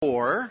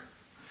54.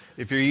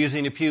 If you're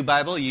using a Pew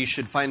Bible, you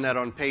should find that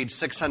on page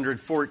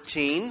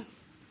 614.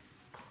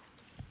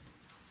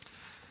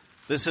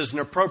 This is an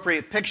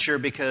appropriate picture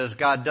because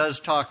God does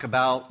talk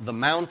about the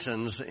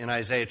mountains in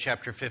Isaiah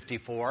chapter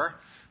 54,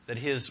 that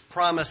His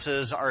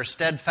promises are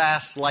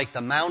steadfast like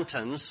the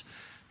mountains,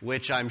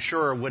 which I'm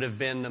sure would have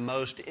been the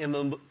most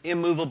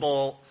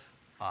immovable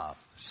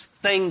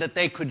thing that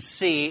they could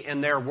see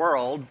in their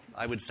world,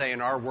 I would say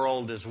in our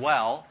world as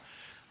well.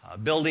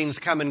 Buildings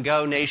come and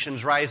go,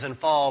 nations rise and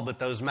fall, but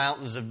those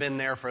mountains have been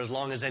there for as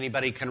long as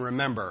anybody can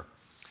remember.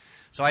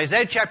 So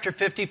Isaiah chapter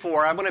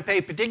 54, I'm going to pay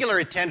particular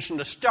attention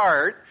to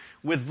start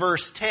with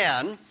verse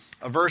 10,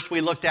 a verse we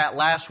looked at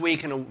last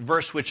week and a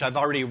verse which I've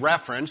already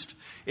referenced.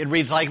 It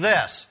reads like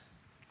this: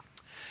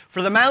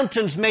 "For the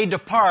mountains may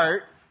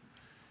depart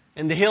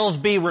and the hills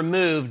be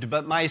removed,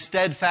 but my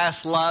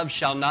steadfast love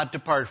shall not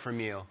depart from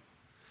you,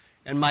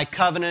 and my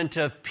covenant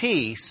of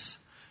peace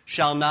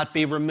shall not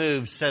be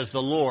removed, says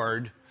the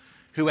Lord,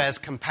 who has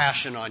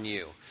compassion on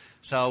you."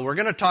 So we're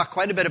going to talk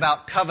quite a bit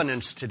about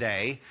covenants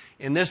today.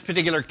 In this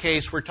particular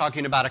case, we're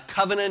talking about a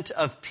covenant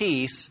of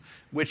peace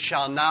which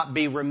shall not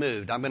be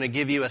removed. I'm going to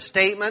give you a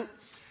statement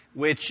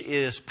which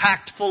is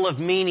packed full of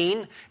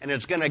meaning, and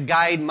it's going to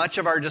guide much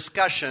of our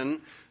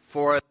discussion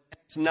for the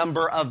next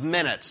number of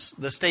minutes.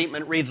 The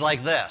statement reads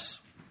like this: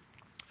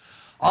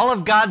 all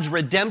of God's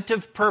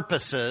redemptive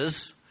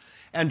purposes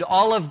and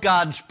all of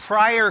God's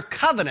prior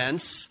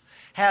covenants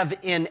have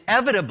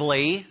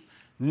inevitably,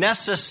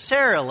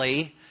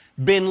 necessarily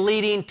been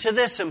leading to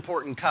this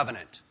important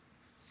covenant.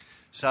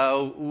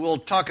 So we'll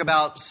talk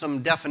about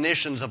some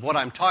definitions of what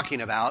I'm talking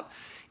about.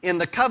 In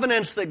the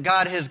covenants that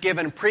God has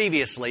given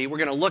previously, we're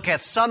going to look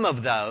at some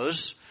of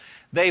those.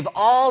 They've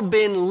all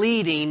been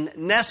leading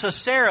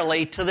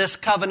necessarily to this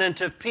covenant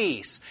of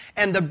peace.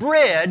 And the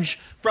bridge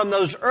from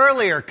those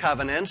earlier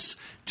covenants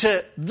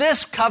to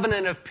this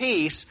covenant of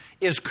peace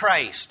is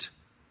Christ.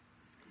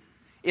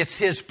 It's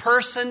His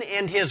person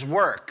and His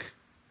work.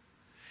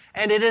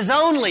 And it is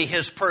only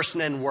His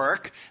person and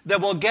work that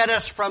will get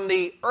us from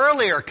the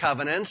earlier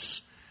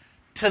covenants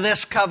to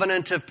this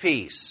covenant of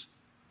peace.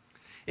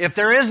 If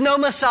there is no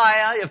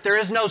Messiah, if there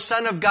is no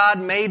Son of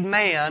God made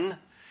man,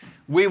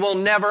 we will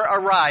never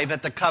arrive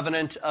at the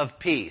covenant of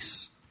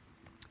peace.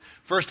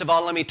 First of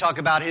all, let me talk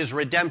about His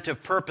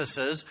redemptive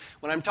purposes.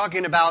 When I'm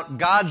talking about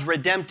God's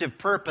redemptive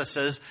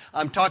purposes,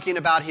 I'm talking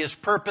about His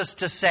purpose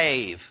to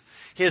save,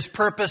 His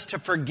purpose to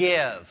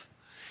forgive,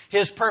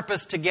 His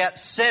purpose to get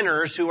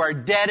sinners who are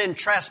dead in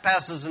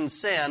trespasses and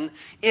sin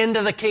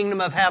into the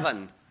kingdom of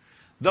heaven.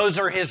 Those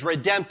are His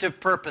redemptive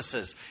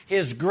purposes,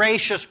 His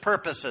gracious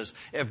purposes.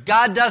 If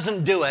God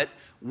doesn't do it,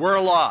 we're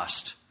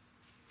lost.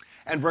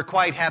 And we're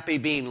quite happy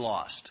being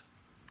lost.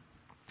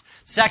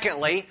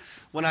 Secondly,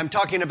 when I'm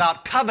talking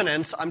about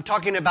covenants, I'm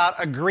talking about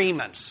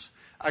agreements.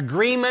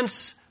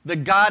 Agreements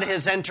that God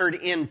has entered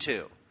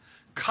into.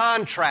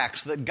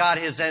 Contracts that God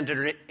has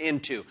entered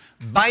into.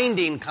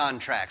 Binding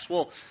contracts.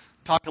 We'll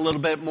talk a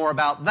little bit more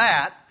about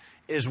that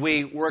as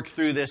we work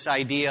through this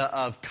idea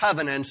of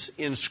covenants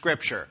in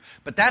Scripture.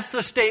 But that's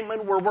the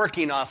statement we're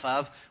working off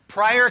of.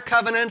 Prior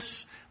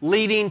covenants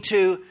leading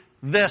to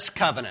this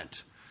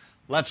covenant.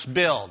 Let's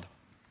build.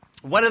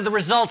 What are the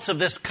results of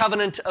this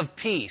covenant of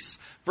peace?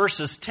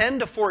 Verses 10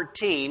 to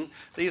 14,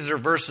 these are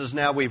verses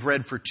now we've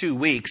read for 2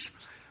 weeks,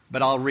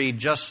 but I'll read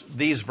just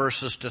these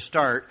verses to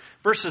start.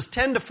 Verses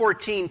 10 to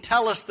 14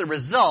 tell us the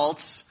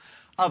results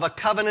of a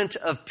covenant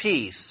of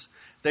peace.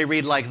 They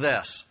read like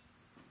this: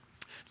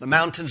 "The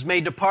mountains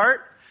may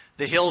depart,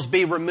 the hills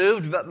be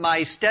removed, but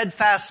my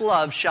steadfast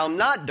love shall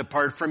not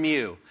depart from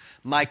you.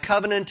 My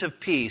covenant of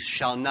peace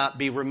shall not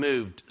be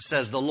removed,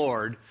 says the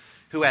Lord,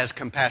 who has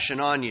compassion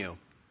on you.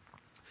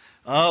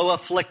 O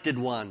afflicted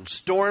one,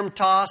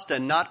 storm-tossed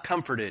and not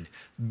comforted,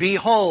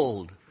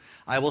 behold,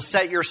 I will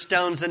set your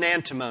stones in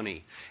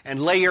antimony,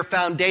 and lay your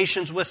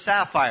foundations with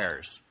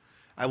sapphires.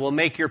 I will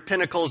make your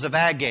pinnacles of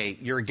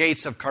agate, your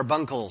gates of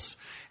carbuncles,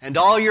 and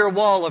all your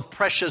wall of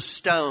precious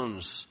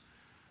stones.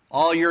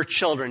 All your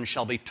children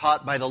shall be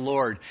taught by the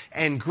Lord,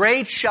 and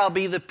great shall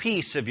be the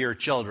peace of your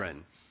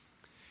children.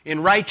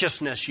 In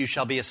righteousness you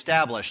shall be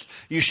established.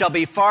 You shall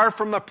be far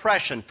from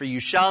oppression, for you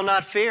shall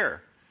not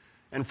fear,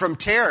 and from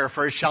terror,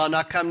 for it shall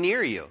not come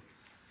near you.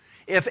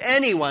 If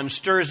anyone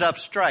stirs up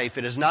strife,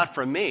 it is not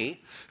from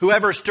me.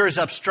 Whoever stirs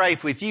up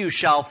strife with you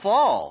shall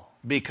fall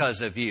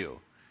because of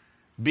you.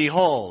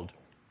 Behold,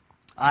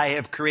 I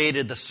have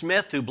created the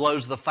smith who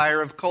blows the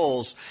fire of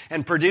coals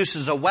and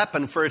produces a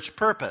weapon for its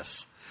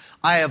purpose.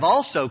 I have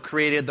also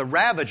created the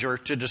ravager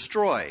to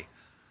destroy.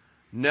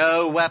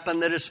 No weapon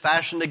that is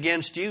fashioned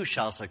against you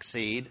shall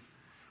succeed,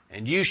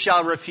 and you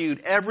shall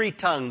refute every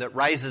tongue that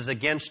rises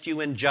against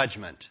you in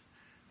judgment.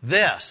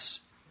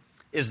 This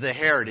is the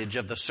heritage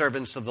of the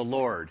servants of the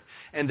Lord,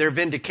 and their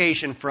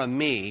vindication from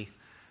me,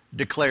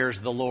 declares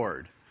the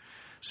Lord."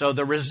 So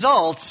the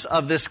results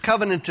of this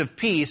covenant of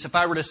peace, if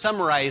I were to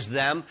summarize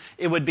them,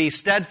 it would be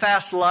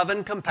steadfast love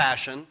and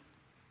compassion,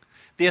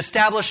 the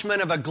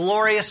establishment of a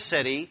glorious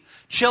city,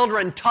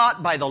 children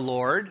taught by the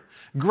Lord,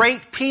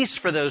 great peace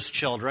for those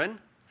children,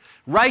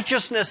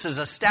 Righteousness is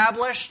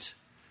established,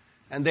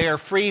 and they are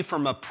free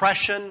from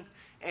oppression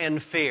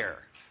and fear.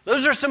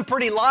 Those are some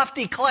pretty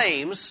lofty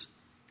claims.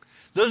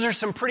 Those are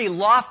some pretty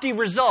lofty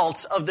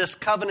results of this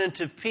covenant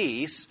of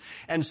peace.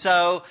 And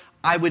so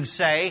I would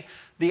say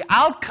the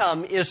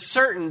outcome is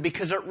certain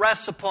because it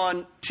rests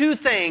upon two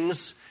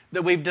things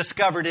that we've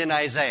discovered in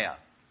Isaiah.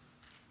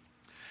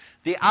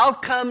 The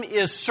outcome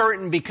is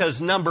certain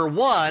because, number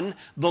one,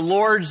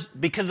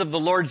 because of the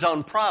Lord's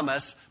own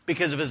promise,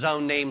 because of His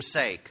own name's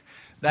sake.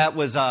 That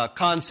was a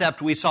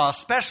concept we saw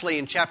especially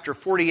in chapter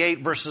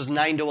 48, verses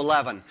 9 to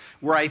 11,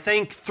 where I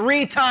think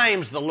 3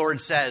 times the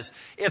Lord says,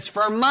 it's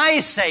for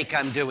my sake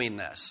I'm doing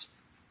this.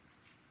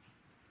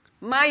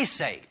 My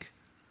sake.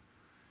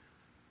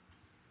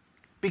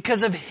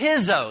 Because of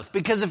His oath,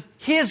 because of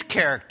His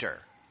character.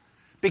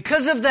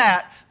 Because of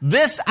that,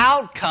 this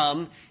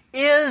outcome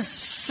is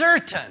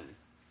certain.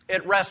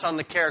 It rests on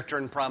the character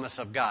and promise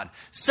of God.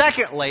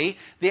 Secondly,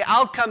 the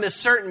outcome is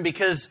certain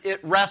because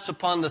it rests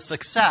upon the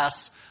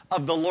success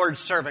of the Lord's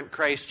servant,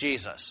 Christ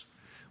Jesus,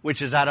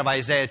 which is out of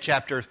Isaiah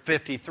chapter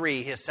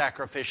 53, His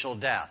sacrificial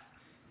death.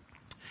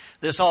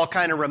 This all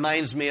kind of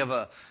reminds me of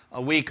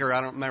a week, or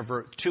I don't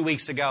remember, 2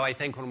 weeks ago, I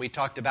think, when we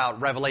talked about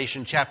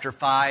Revelation chapter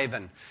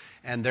 5,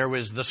 and there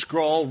was the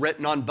scroll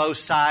written on both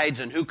sides,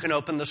 and who can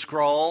open the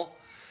scroll?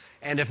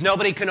 And if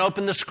nobody can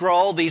open the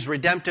scroll, these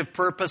redemptive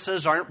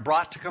purposes aren't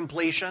brought to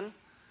completion.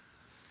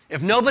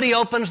 If nobody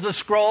opens the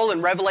scroll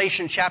in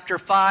Revelation chapter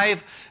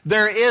 5,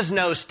 there is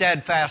no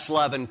steadfast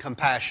love and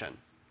compassion.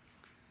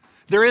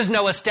 There is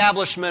no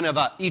establishment of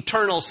an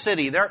eternal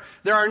city. There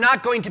are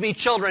not going to be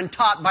children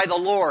taught by the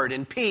Lord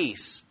in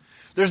peace.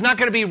 There's not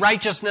going to be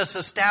righteousness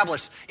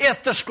established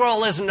if the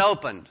scroll isn't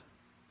opened.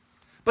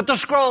 But the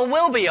scroll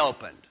will be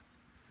opened.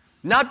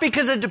 Not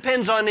because it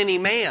depends on any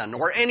man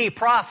or any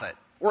prophet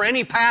or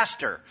any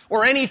pastor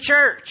or any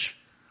church.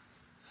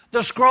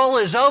 The scroll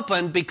is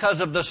opened because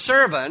of the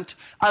servant,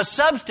 a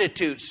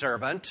substitute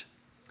servant,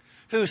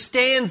 who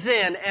stands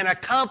in and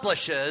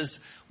accomplishes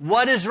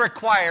what is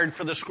required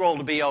for the scroll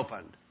to be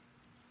opened.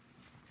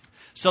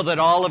 So that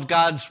all of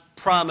God's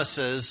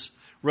promises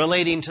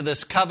relating to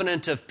this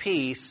covenant of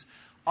peace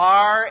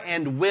are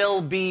and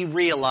will be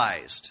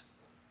realized,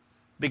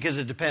 because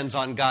it depends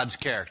on God's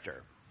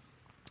character.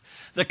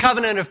 The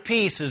covenant of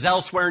peace is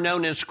elsewhere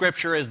known in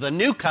Scripture as the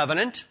New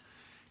Covenant,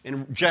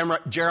 in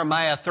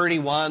Jeremiah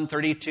 31,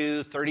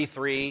 32,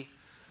 33.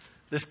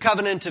 This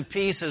covenant of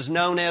peace is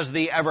known as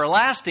the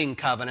everlasting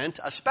covenant,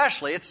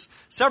 especially, it's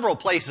several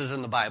places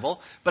in the Bible,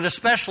 but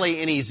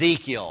especially in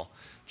Ezekiel,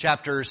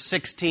 chapters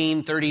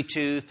 16,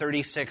 32,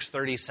 36,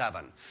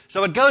 37.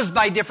 So it goes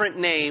by different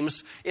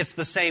names. It's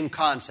the same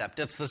concept.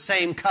 It's the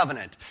same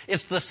covenant.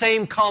 It's the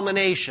same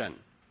culmination.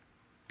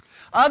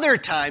 Other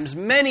times,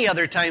 many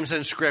other times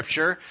in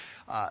Scripture,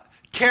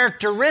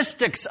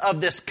 characteristics of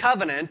this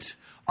covenant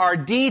are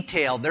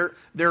detailed.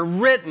 They're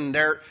written.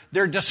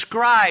 They're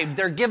described.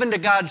 They're given to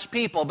God's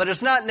people. But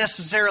it's not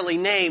necessarily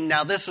named,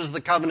 now this is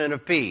the covenant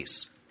of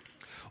peace.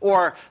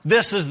 Or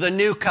this is the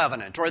new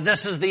covenant. Or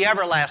this is the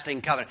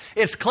everlasting covenant.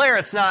 It's clear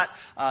it's not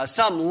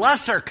some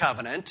lesser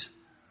covenant.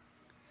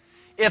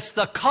 It's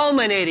the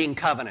culminating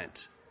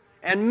covenant.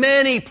 And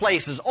many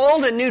places,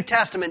 Old and New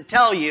Testament,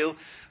 tell you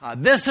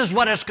this is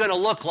what it's going to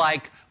look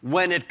like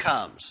when it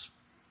comes.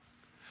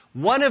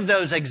 One of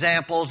those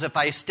examples, if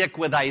I stick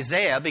with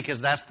Isaiah,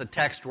 because that's the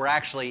text we're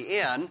actually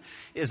in,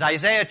 is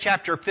Isaiah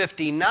chapter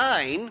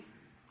 59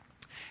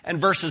 and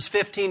verses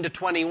 15 to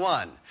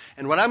 21.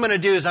 And what I'm going to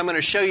do is I'm going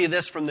to show you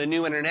this from the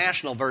New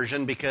International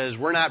Version, because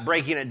we're not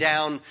breaking it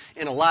down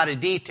in a lot of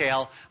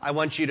detail. I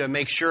want you to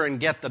make sure and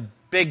get the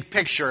big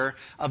picture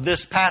of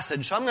this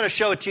passage. So I'm going to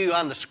show it to you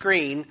on the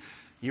screen.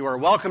 You are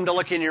welcome to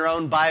look in your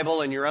own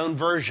Bible and your own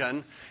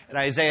version at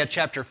Isaiah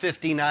chapter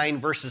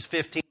 59, verses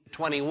 15 to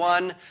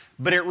 21.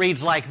 But it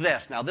reads like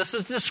this. Now, this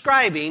is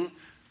describing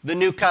the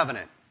new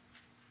covenant,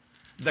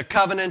 the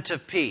covenant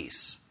of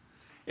peace.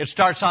 It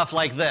starts off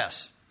like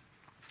this.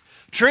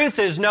 Truth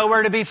is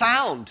nowhere to be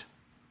found,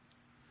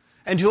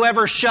 and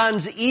whoever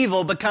shuns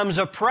evil becomes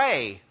a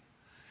prey.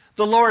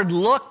 The Lord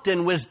looked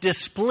and was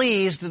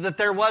displeased that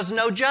there was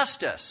no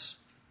justice.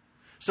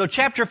 So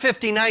chapter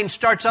 59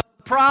 starts up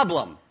with a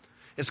problem.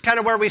 It's kind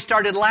of where we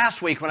started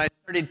last week when I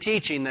started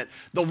teaching that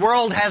the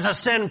world has a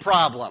sin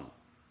problem.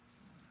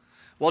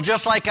 Well,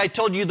 just like I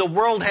told you, the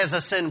world has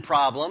a sin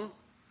problem.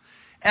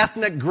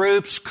 Ethnic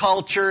groups,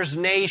 cultures,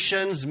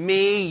 nations,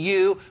 me,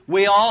 you,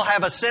 we all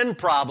have a sin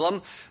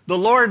problem. The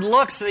Lord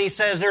looks and He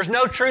says there's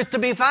no truth to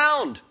be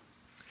found.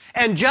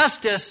 And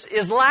justice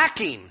is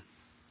lacking.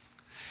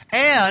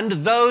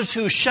 And those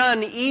who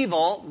shun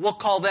evil, we'll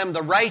call them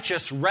the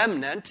righteous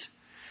remnant,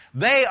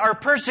 they are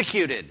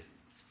persecuted.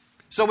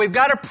 So we've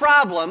got a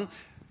problem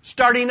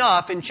starting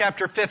off in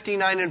chapter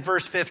 59 and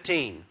verse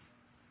 15.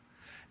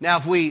 Now,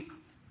 if we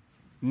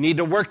need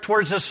to work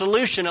towards a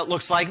solution, it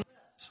looks like this.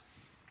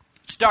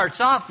 Starts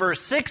off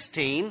verse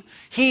 16,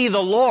 He, the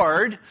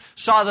Lord,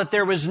 saw that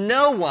there was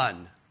no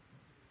one.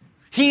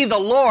 He, the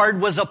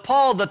Lord, was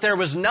appalled that there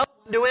was no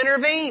one to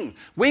intervene.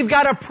 We've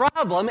got a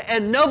problem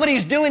and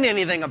nobody's doing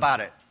anything about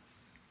it.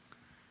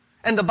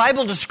 And the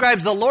Bible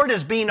describes the Lord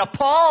as being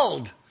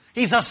appalled.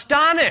 He's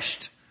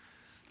astonished.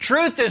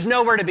 Truth is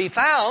nowhere to be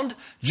found.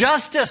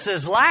 Justice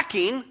is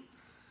lacking.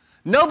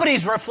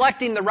 Nobody's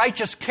reflecting the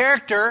righteous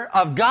character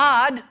of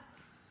God.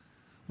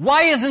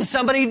 Why isn't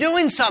somebody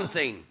doing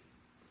something?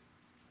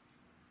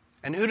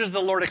 And who does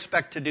the Lord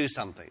expect to do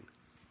something?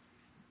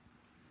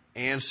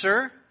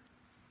 Answer,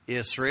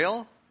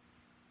 Israel.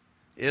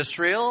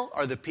 Israel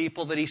are the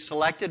people that He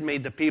selected,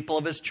 made the people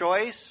of His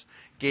choice,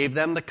 gave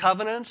them the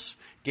covenants,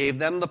 gave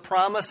them the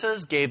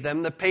promises, gave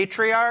them the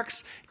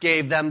patriarchs,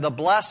 gave them the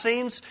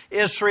blessings.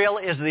 Israel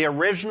is the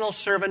original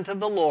servant of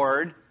the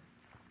Lord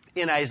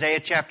in Isaiah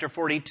chapter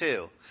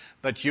 42.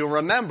 But you'll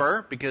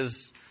remember,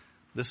 because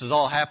this has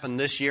all happened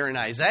this year in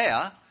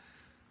Isaiah,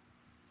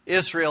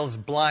 Israel's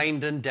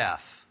blind and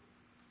deaf.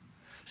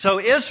 So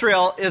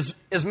Israel is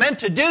meant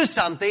to do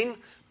something,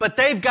 but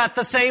they've got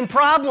the same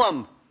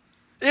problem.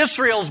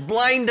 Israel's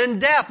blind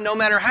and deaf. No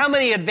matter how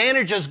many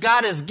advantages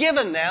God has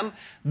given them,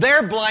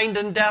 they're blind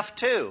and deaf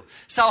too.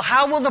 So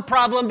how will the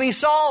problem be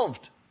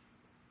solved?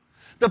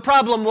 The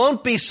problem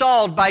won't be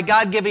solved by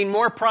God giving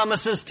more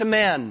promises to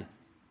men.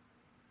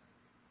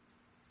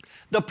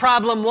 The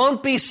problem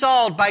won't be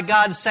solved by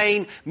God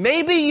saying,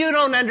 maybe you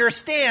don't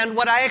understand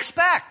what I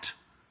expect.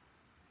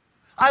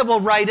 I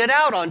will write it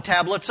out on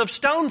tablets of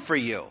stone for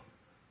you.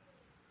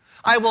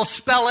 I will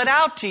spell it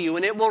out to you,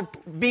 and it will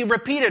be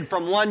repeated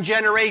from one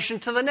generation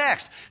to the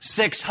next.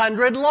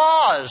 600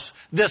 laws.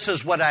 This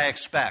is what I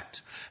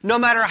expect. No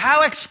matter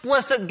how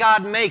explicit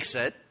God makes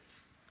it,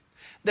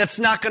 that's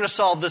not going to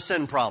solve the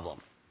sin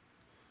problem.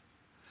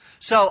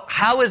 So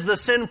how is the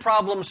sin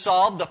problem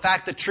solved? The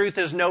fact that truth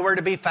is nowhere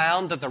to be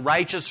found, that the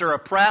righteous are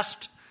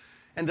oppressed,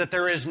 and that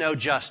there is no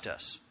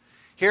justice.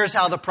 Here's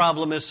how the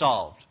problem is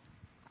solved.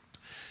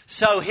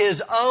 So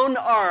His own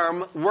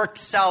arm worked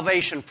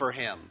salvation for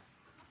Him,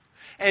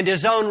 and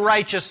His own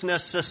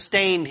righteousness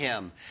sustained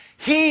Him.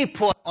 He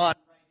put on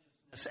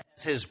righteousness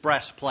as His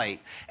breastplate,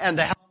 and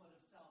the helmet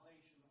of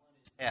salvation on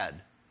His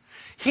head.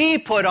 He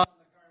put on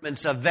the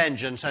garments of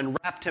vengeance and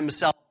wrapped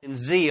Himself in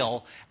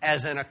zeal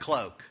as in a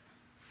cloak.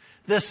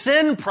 The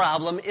sin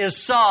problem is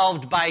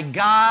solved by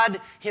God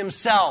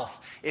Himself.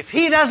 If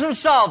He doesn't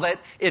solve it,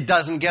 it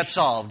doesn't get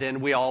solved,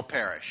 and we all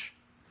perish.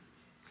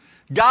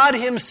 God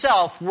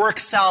Himself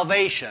works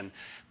salvation.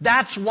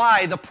 That's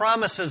why the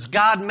promises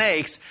God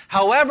makes,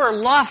 however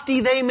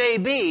lofty they may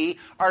be,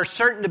 are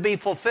certain to be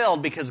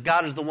fulfilled, because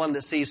God is the one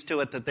that sees to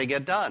it that they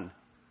get done.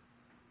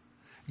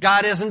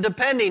 God isn't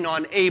depending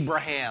on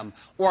Abraham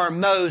or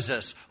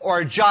Moses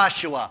or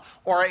Joshua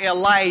or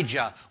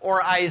Elijah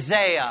or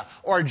Isaiah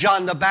or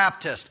John the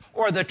Baptist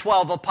or the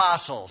 12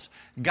 apostles.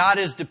 God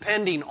is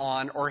depending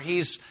on, or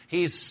He's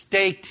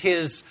staked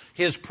His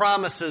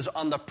promises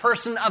on the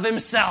person of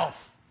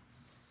Himself,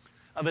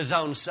 of His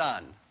own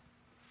Son,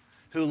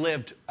 who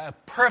lived a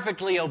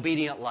perfectly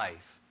obedient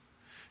life,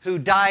 who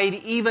died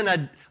even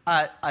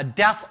a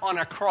death on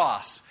a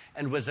cross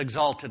and was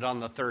exalted on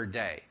the third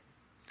day.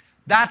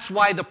 That's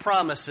why the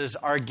promises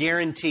are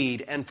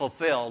guaranteed and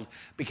fulfilled,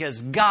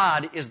 because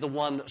God is the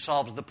one that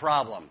solves the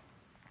problem.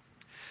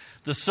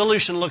 The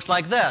solution looks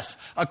like this.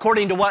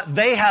 According to what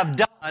they have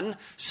done,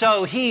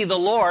 so He, the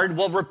Lord,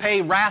 will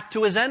repay wrath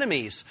to His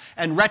enemies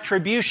and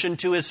retribution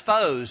to His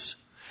foes.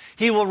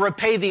 He will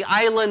repay the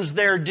islands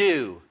their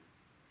due.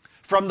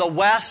 From the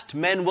west,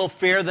 men will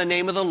fear the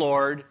name of the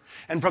Lord,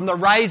 and from the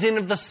rising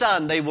of the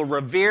sun, they will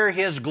revere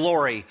His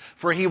glory,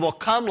 for He will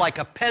come like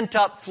a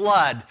pent-up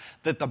flood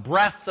that the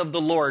breath of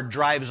the Lord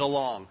drives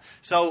along.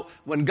 So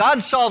when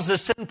God solves the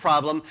sin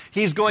problem,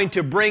 He's going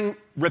to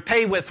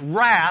repay with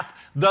wrath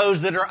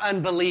those that are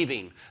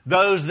unbelieving,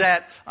 those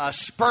that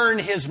spurn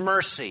His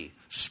mercy,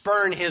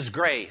 spurn His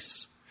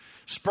grace,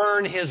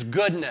 spurn His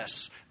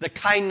goodness, the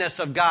kindness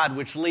of God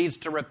which leads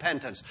to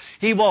repentance.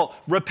 He will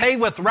repay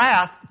with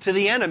wrath to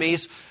the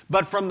enemies,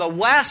 but from the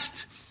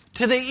west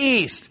to the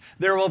east,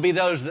 there will be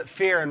those that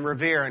fear and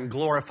revere and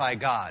glorify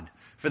God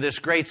for this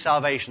great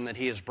salvation that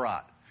He has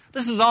brought.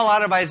 This is all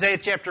out of Isaiah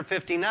chapter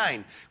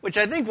 59, which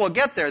I think we'll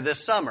get there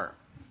this summer.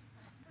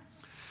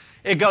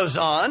 It goes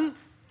on,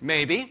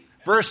 maybe,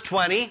 verse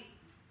 20,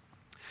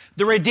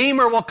 the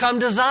Redeemer will come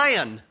to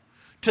Zion,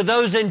 to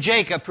those in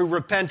Jacob who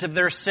repent of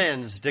their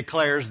sins,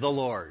 declares the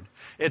Lord.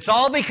 It's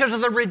all because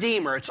of the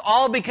Redeemer. It's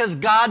all because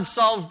God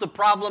solves the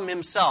problem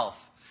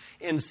Himself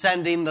in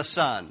sending the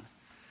Son.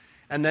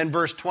 And then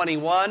verse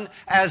 21,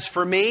 as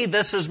for me,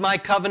 this is my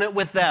covenant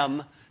with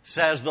them,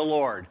 says the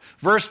Lord.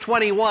 Verse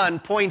 21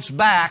 points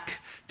back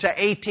to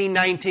 18,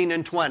 19,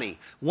 and 20.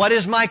 What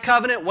is my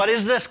covenant? What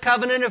is this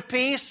covenant of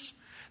peace?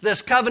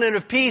 This covenant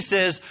of peace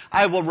is,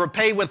 I will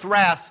repay with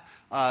wrath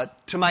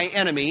to my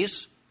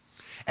enemies.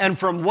 And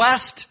from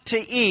west to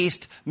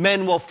east,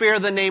 men will fear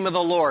the name of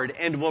the Lord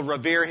and will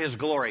revere His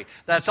glory.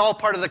 That's all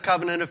part of the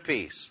covenant of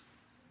peace.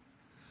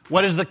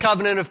 What is the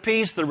covenant of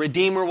peace? The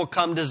Redeemer will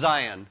come to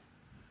Zion,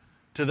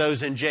 to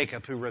those in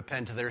Jacob who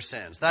repent of their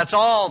sins. That's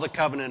all the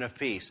covenant of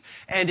peace.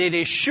 And it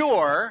is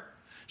sure,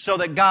 so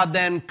that God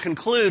then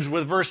concludes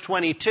with verse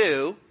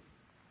 22,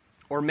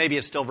 or maybe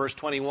it's still verse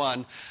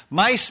 21,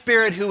 my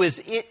spirit who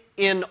is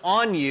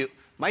on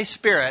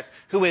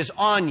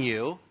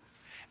you,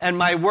 and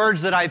my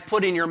words that I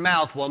put in your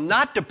mouth will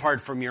not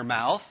depart from your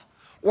mouth,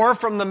 or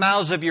from the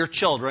mouths of your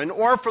children,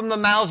 or from the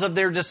mouths of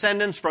their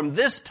descendants from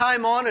this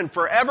time on and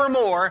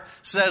forevermore,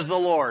 says the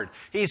Lord.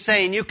 He's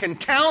saying you can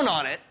count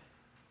on it.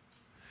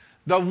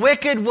 The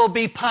wicked will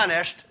be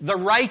punished. The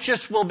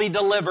righteous will be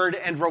delivered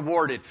and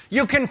rewarded.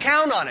 You can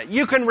count on it.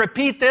 You can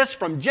repeat this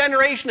from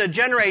generation to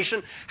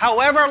generation.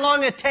 However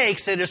long it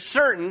takes, it is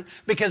certain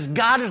because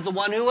God is the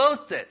one who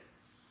oathed it.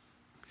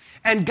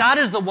 And God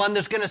is the one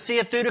that's going to see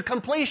it through to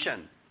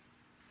completion.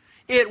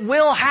 It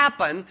will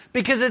happen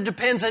because it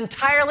depends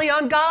entirely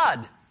on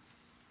God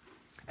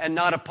and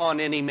not upon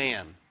any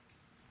man.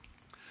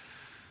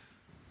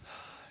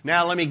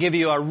 Now let me give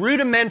you a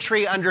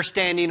rudimentary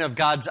understanding of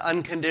God's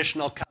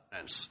unconditional covenants.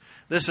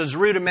 This is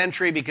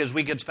rudimentary because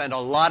we could spend a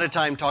lot of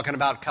time talking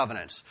about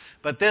covenants.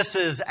 But this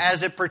is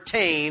as it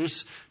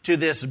pertains to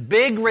this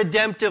big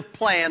redemptive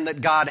plan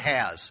that God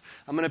has.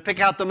 I'm going to pick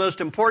out the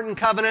most important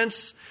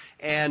covenants,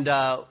 and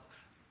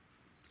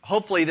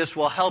hopefully this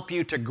will help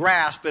you to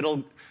grasp.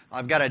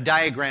 I've got a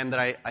diagram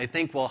that I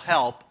think will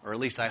help, or at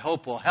least I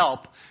hope will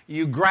help,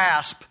 you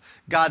grasp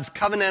God's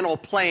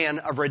covenantal plan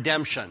of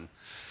redemption.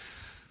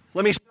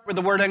 Let me start with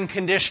the word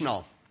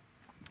unconditional.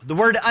 The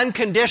word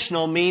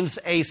unconditional means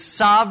a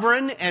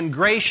sovereign and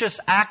gracious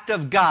act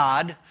of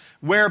God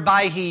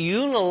whereby He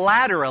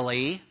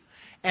unilaterally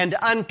and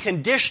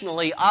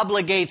unconditionally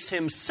obligates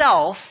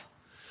Himself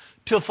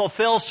to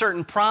fulfill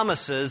certain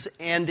promises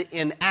and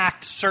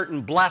enact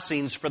certain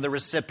blessings for the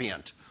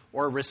recipient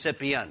or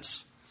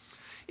recipients.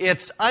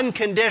 It's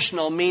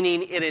unconditional,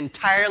 meaning it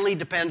entirely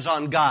depends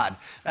on God.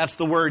 That's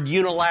the word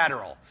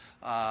unilateral.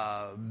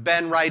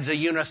 Ben rides a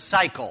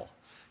unicycle.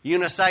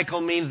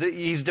 Unicycle means that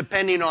he's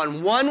depending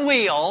on one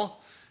wheel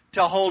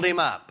to hold him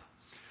up.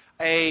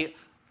 A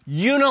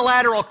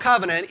unilateral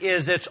covenant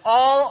is it's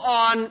all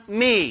on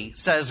me,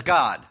 says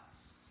God.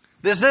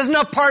 This isn't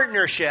a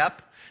partnership.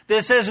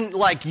 This isn't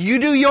like you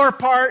do your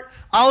part,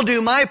 I'll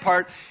do my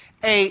part.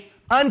 A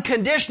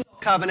unconditional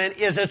covenant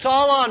is it's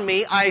all on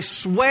me, I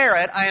swear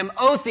it, I am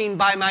oathing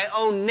by my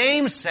own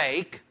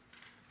namesake,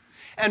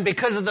 and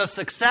because of the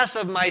success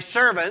of my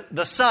servant,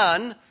 the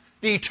Son,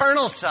 the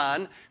eternal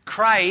Son,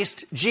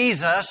 Christ,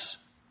 Jesus,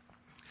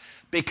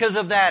 because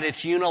of that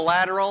it's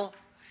unilateral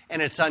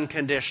and it's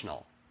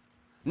unconditional.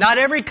 Not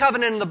every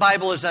covenant in the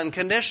Bible is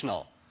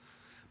unconditional,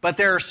 but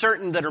there are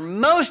certain that are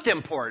most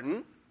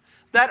important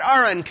that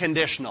are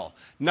unconditional.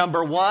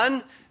 Number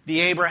one, the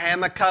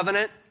Abrahamic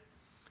covenant.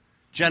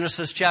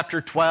 Genesis chapter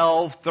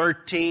 12,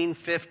 13,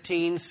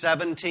 15,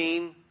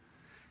 17.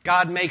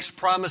 God makes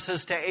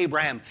promises to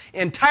Abraham,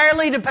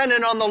 entirely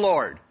dependent on the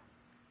Lord.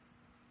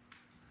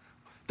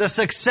 The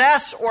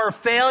success or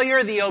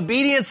failure, the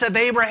obedience of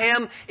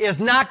Abraham is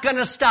not going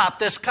to stop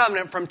this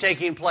covenant from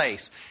taking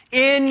place.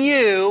 In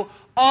you,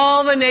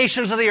 all the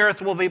nations of the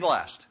earth will be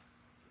blessed.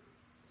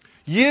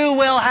 You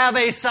will have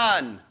a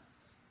son.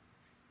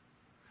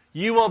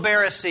 You will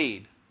bear a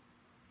seed.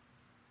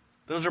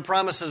 Those are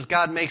promises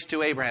God makes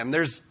to Abraham.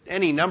 There's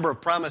any number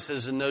of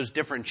promises in those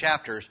different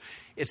chapters.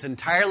 It's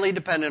entirely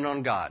dependent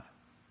on God.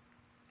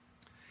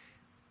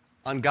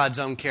 On God's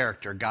own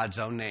character, God's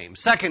own name.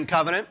 Second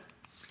covenant,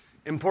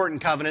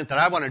 important covenant that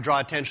I want to draw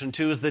attention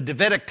to is the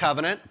Davidic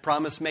covenant,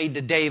 promise made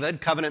to David,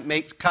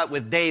 covenant cut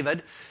with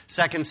David.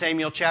 2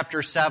 Samuel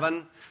chapter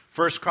 7,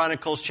 1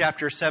 Chronicles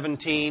chapter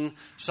 17,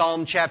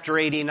 Psalm chapter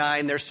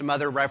 89. There's some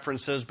other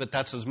references, but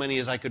that's as many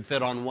as I could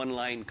fit on one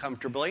line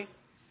comfortably.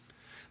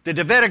 The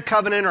Davidic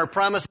covenant are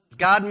promises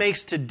God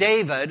makes to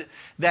David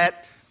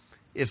that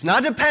it's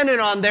not dependent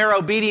on their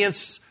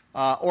obedience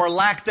or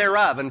lack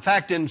thereof. In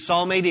fact, in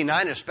Psalm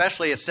 89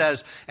 especially, it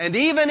says, and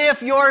even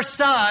if your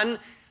son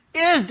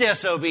is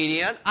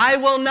disobedient, I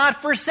will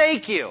not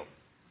forsake you.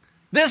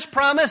 This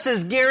promise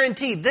is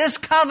guaranteed. This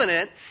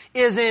covenant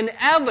is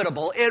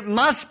inevitable. It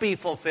must be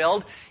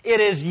fulfilled. It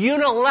is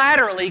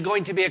unilaterally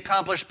going to be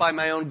accomplished by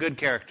my own good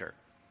character.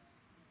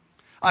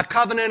 A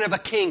covenant of a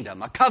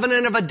kingdom, a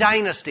covenant of a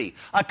dynasty,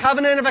 a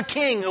covenant of a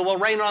king who will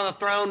reign on the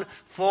throne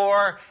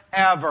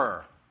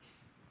forever.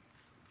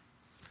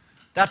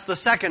 That's the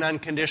second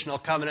unconditional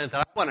covenant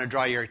that I want to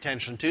draw your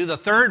attention to. The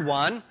third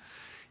one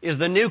is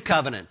the new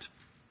covenant,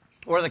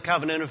 or the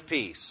covenant of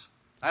peace.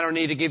 I don't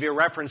need to give you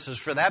references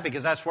for that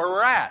because that's where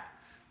we're at.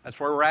 That's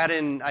where we're at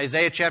in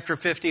Isaiah chapter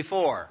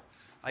 54.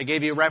 I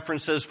gave you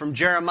references from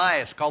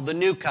Jeremiah. It's called the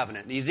new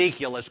covenant.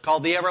 Ezekiel, it's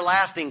called the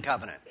everlasting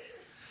covenant.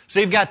 So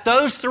you've got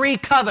those three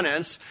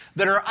covenants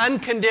that are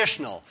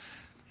unconditional,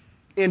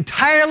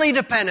 entirely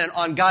dependent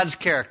on God's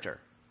character,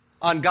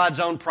 on God's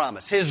own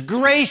promise, His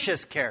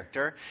gracious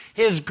character,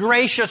 His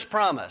gracious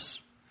promise.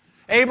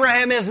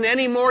 Abraham isn't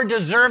any more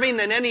deserving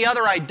than any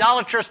other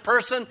idolatrous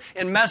person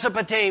in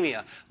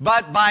Mesopotamia.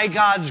 But by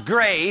God's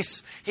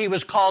grace, he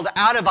was called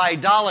out of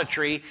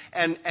idolatry,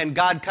 and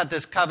God cut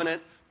this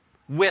covenant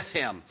with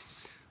him.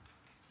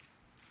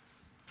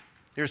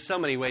 There's so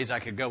many ways I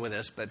could go with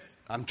this, but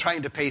I'm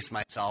trying to pace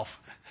myself.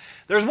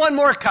 There's one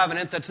more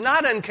covenant that's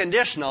not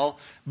unconditional,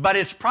 but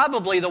it's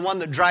probably the one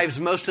that drives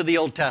most of the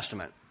Old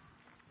Testament.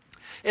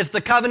 It's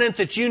the covenant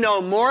that you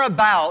know more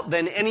about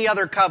than any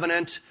other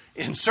covenant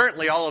in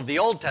certainly all of the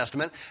Old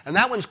Testament, and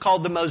that one's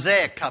called the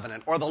Mosaic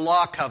covenant or the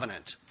Law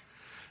covenant.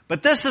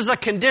 But this is a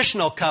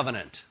conditional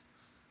covenant.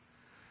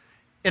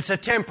 It's a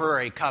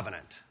temporary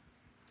covenant.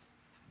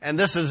 And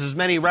this is as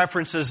many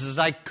references as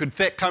I could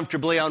fit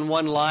comfortably on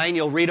one line.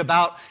 You'll read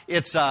about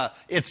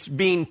it's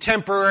being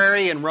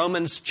temporary in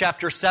Romans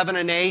chapter 7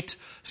 and 8.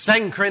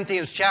 2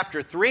 Corinthians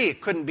chapter 3,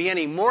 it couldn't be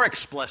any more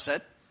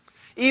explicit.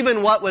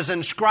 Even what was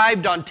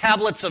inscribed on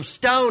tablets of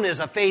stone is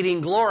a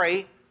fading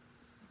glory.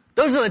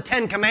 Those are the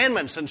 10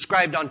 Commandments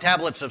inscribed on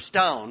tablets of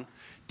stone.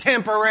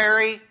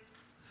 Temporary,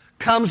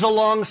 comes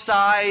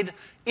alongside,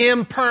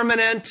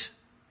 impermanent.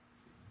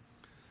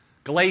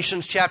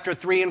 Galatians chapter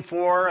 3 and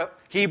 4,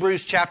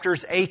 Hebrews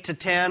chapters 8 to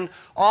 10,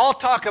 all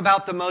talk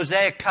about the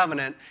Mosaic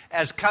covenant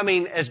as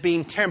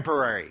being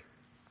temporary,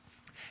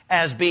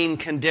 as being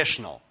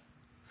conditional.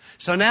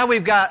 So now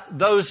we've got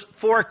those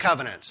 4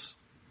 covenants.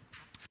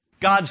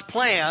 God's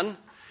plan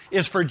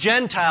is for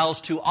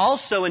Gentiles to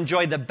also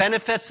enjoy the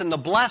benefits and the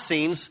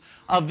blessings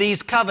of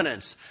these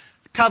covenants.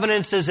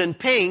 Covenants is in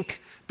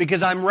pink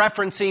because I'm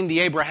referencing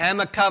the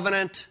Abrahamic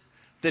covenant,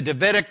 the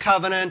Davidic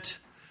covenant,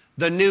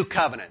 the new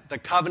covenant, the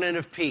covenant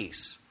of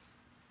peace.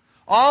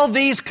 All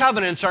these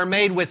covenants are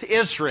made with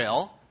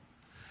Israel,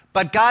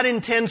 but God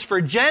intends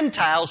for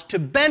Gentiles to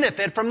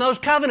benefit from those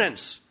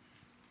covenants.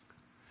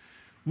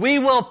 We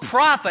will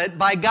profit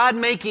by God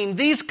making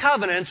these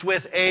covenants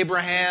with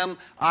Abraham,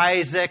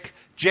 Isaac,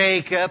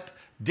 Jacob,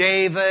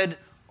 David,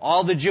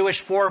 all the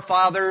Jewish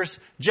forefathers.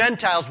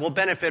 Gentiles will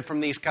benefit from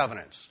these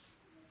covenants.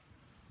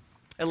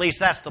 At least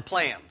that's the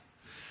plan.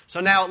 So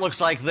now it looks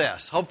like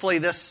this.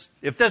 Hopefully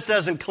if this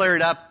doesn't clear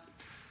it up,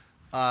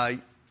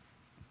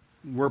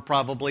 we're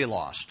probably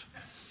lost.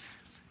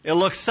 It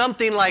looks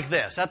something like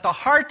this. At the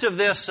heart of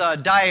this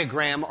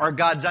diagram are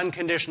God's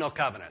unconditional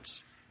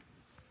covenants.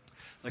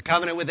 The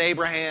covenant with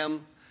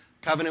Abraham,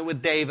 covenant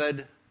with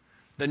David,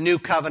 the new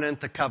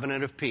covenant, the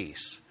covenant of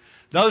peace.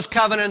 Those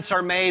covenants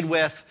are made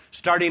with,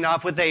 starting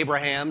off with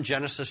Abraham,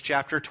 Genesis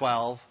chapter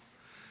 12.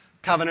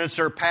 Covenants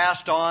are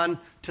passed on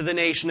to the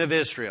nation of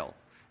Israel.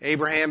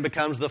 Abraham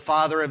becomes the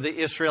father of the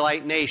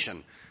Israelite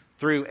nation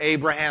through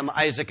Abraham,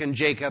 Isaac, and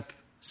Jacob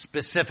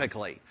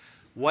specifically.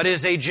 What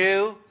is a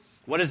Jew?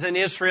 What is an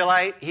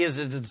Israelite? He is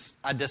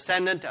a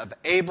descendant of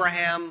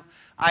Abraham,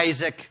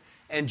 Isaac,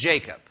 and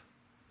Jacob.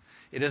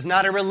 It is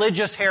not a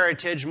religious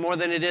heritage more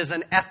than it is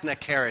an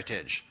ethnic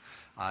heritage.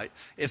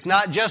 It's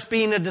not just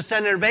being a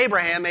descendant of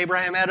Abraham.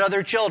 Abraham had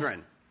other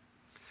children.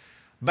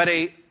 But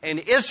an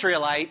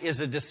Israelite is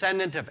a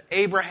descendant of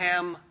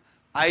Abraham,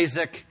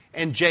 Isaac,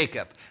 and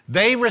Jacob.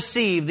 They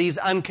receive these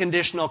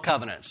unconditional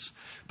covenants.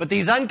 But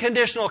these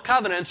unconditional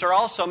covenants are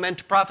also meant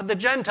to profit the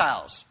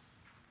Gentiles.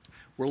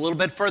 We're a little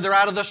bit further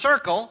out of the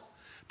circle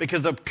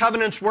because the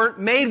covenants weren't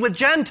made with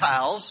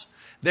Gentiles.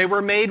 They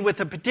were made with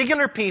a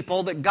particular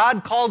people that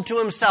God called to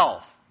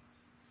Himself.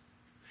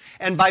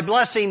 And by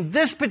blessing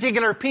this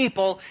particular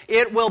people,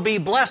 it will be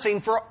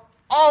blessing for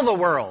all the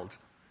world.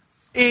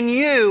 In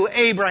you,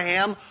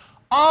 Abraham,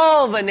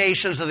 all the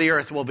nations of the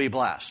earth will be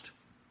blessed.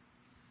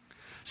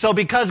 So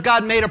because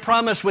God made a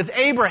promise with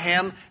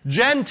Abraham,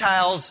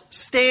 Gentiles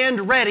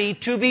stand ready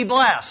to be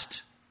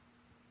blessed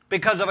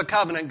because of a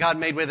covenant God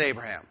made with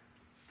Abraham.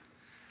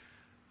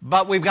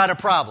 But we've got a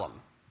problem.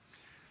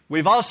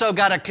 We've also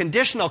got a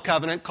conditional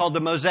covenant called the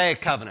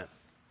Mosaic covenant.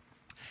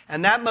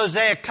 And that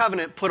Mosaic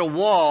covenant put a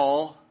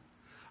wall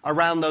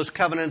around those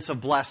covenants of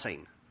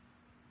blessing.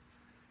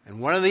 And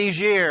one of these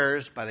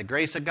years, by the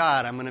grace of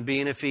God, I'm going to be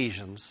in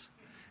Ephesians.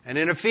 And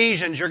in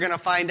Ephesians, you're going to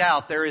find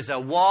out there is a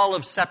wall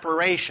of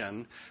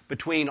separation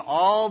between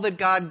all that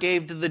God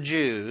gave to the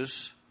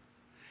Jews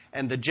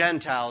and the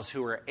Gentiles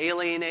who are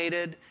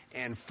alienated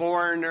and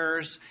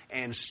foreigners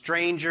and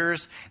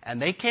strangers.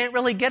 And they can't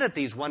really get at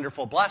these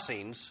wonderful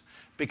blessings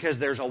because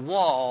there's a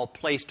wall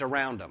placed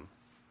around them.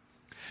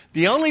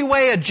 The only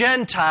way a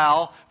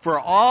Gentile for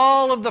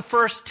all of the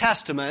First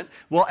Testament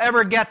will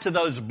ever get to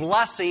those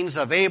blessings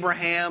of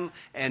Abraham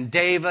and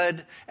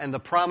David and the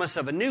promise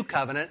of a new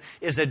covenant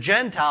is a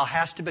Gentile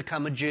has to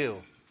become a Jew.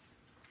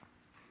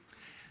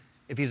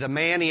 If he's a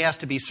man, he has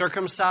to be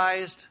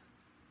circumcised.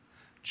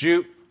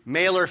 Jew,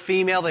 male or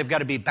female, they've got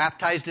to be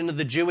baptized into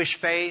the Jewish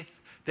faith.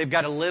 They've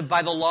got to live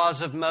by the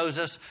laws of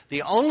Moses.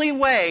 The only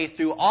way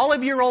through all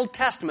of your Old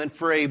Testament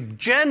for a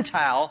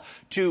Gentile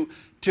to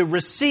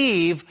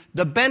receive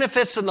the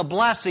benefits and the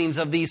blessings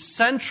of these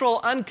central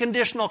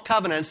unconditional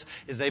covenants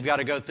is they've got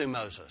to go through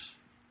Moses.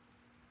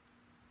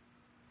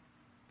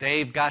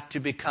 They've got to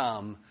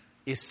become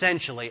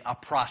essentially a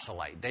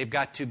proselyte. They've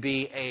got to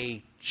be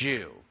a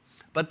Jew.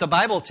 But the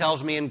Bible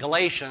tells me in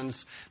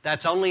Galatians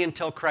that's only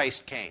until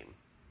Christ came.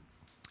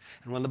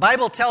 And when the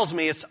Bible tells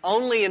me it's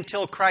only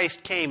until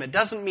Christ came, it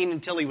doesn't mean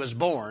until He was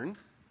born.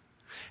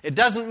 It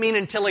doesn't mean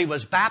until He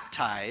was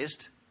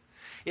baptized.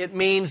 It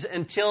means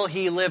until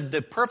he lived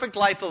the perfect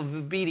life of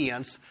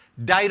obedience,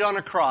 died on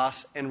a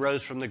cross, and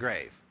rose from the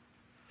grave.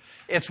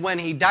 It's when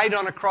he died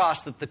on a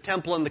cross that the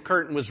temple and the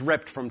curtain was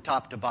ripped from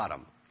top to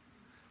bottom.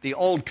 The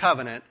old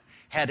covenant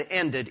had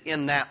ended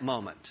in that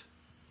moment.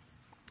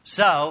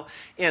 So,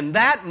 in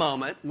that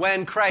moment,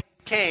 when Christ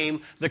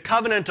came, the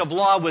covenant of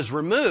law was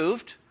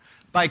removed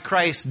by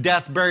Christ's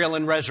death, burial,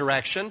 and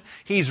resurrection.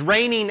 He's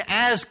reigning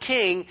as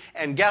king,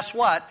 and guess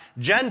what?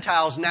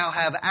 Gentiles now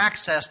have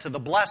access to the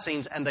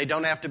blessings, and they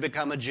don't have to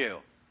become a Jew.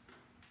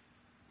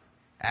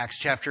 Acts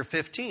chapter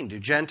 15. Do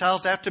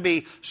Gentiles have to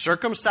be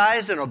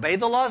circumcised and obey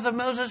the laws of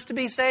Moses to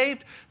be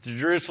saved? The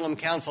Jerusalem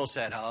Council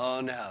said,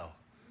 oh no.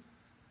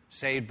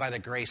 Saved by the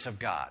grace of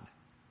God.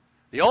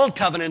 The old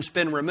covenant's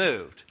been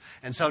removed.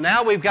 And so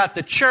now we've got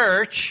the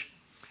church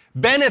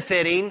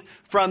benefiting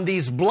from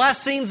these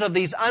blessings of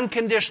these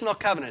unconditional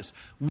covenants.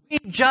 We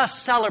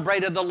just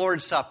celebrated the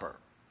Lord's Supper.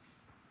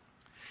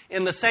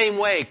 In the same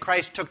way,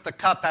 Christ took the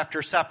cup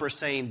after supper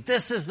saying,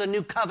 this is the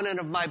new covenant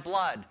of my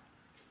blood.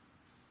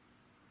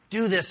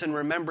 Do this in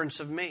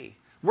remembrance of me.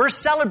 We're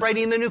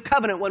celebrating the new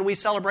covenant when we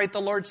celebrate the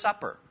Lord's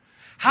Supper.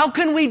 How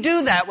can we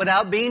do that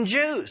without being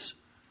Jews?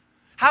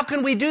 How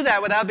can we do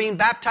that without being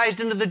baptized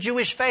into the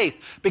Jewish faith?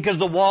 Because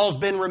the wall's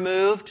been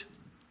removed.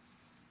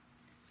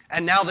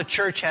 And now the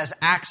church has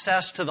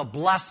access to the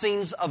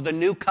blessings of the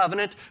new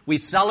covenant. We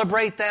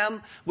celebrate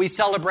them. We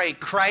celebrate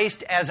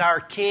Christ as our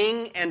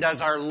King and as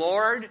our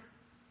Lord.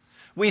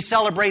 We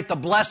celebrate the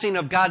blessing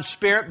of God's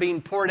Spirit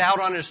being poured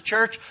out on His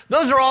church.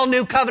 Those are all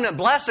new covenant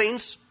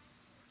blessings.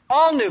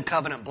 All new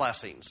covenant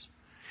blessings.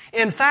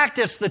 In fact,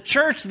 it's the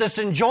church that's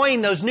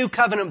enjoying those new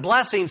covenant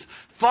blessings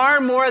far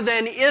more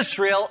than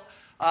Israel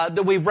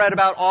that we've read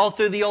about all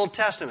through the Old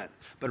Testament.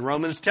 But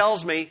Romans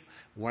tells me,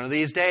 one of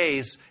these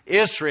days,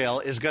 Israel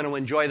is going to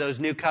enjoy those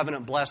new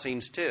covenant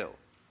blessings too.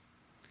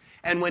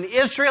 And when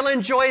Israel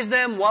enjoys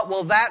them, what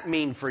will that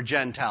mean for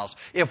Gentiles?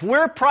 If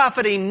we're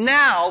profiting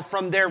now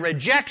from their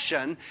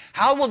rejection,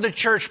 how will the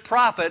church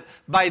profit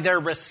by their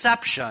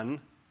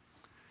reception,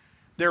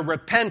 their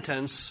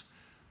repentance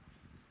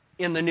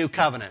in the new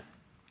covenant?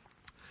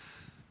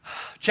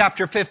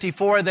 Chapter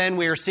 54, then,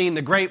 we are seeing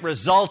the great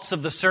results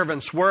of the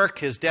servant's work,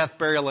 his death,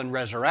 burial, and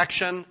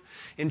resurrection.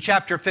 In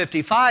chapter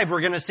 55, we're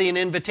going to see an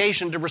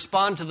invitation to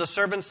respond to the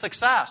servant's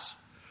success.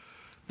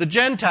 The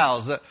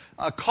Gentiles,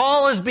 a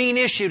call is being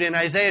issued in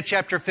Isaiah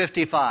chapter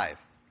 55.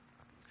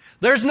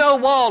 There's no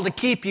wall to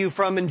keep you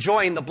from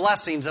enjoying the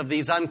blessings of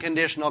these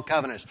unconditional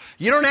covenants.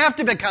 You don't have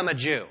to become a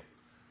Jew.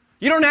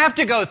 You don't have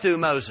to go through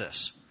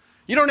Moses.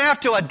 You don't have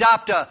to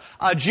adopt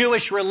a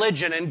Jewish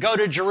religion and go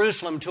to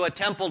Jerusalem to a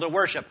temple to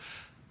worship.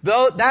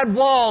 Though that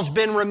wall's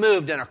been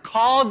removed and a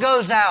call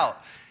goes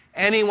out,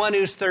 anyone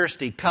who's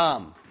thirsty,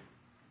 come.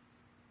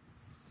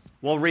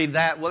 We'll read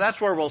that. Well, that's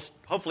where we'll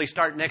hopefully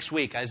start next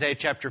week, Isaiah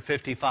chapter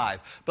 55.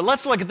 But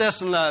let's look at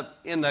this in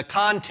the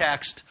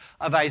context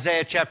of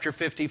Isaiah chapter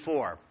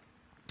 54.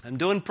 I'm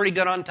doing pretty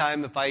good on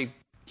time if I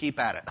keep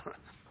at it.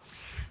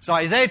 So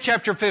Isaiah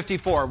chapter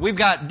 54, we've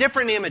got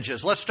different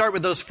images. Let's start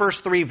with those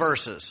first three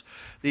verses.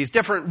 These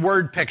different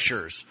word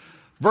pictures.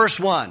 Verse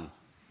 1,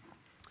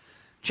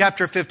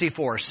 chapter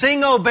 54.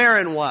 Sing, O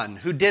barren one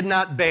who did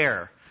not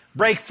bear.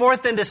 Break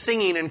forth into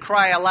singing and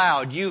cry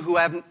aloud, you who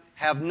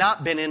have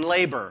not been in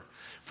labor.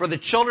 For the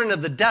children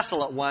of the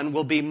desolate one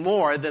will be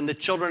more than the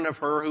children of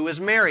her who is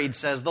married,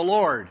 says the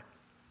Lord.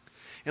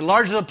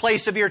 Enlarge the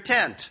place of your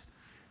tent,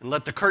 and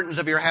let the curtains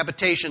of your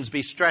habitations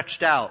be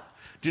stretched out.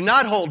 Do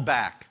not hold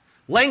back.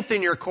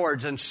 Lengthen your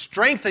cords and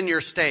strengthen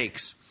your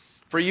stakes,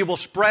 for you will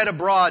spread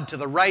abroad to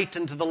the right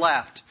and to the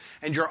left,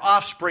 and your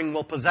offspring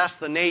will possess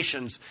the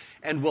nations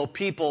and will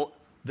people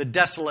the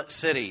desolate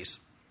cities.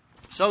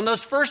 So in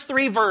those first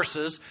three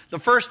verses, the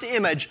first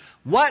image,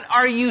 what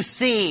are you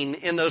seeing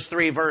in those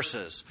three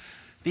verses?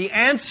 The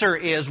answer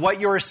is, what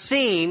you're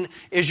seeing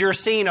is you're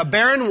seeing a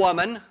barren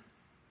woman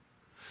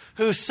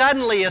who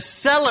suddenly is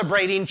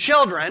celebrating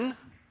children,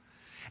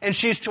 and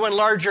she's to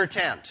enlarge her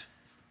tent.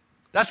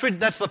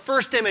 That's the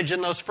first image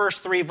in those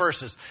first three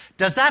verses.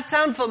 Does that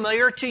sound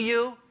familiar to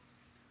you?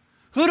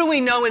 Who do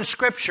we know in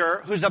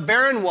Scripture who's a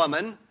barren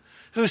woman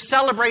who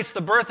celebrates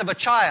the birth of a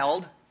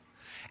child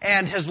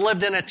and has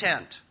lived in a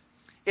tent?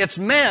 It's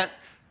meant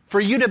for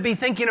you to be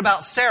thinking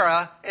about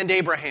Sarah and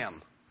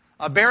Abraham.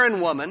 A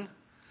barren woman,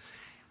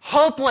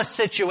 hopeless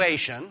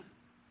situation.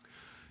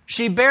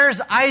 She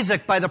bears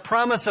Isaac by the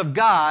promise of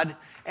God,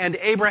 and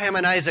Abraham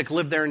and Isaac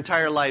live their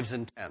entire lives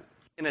in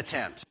a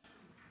tent.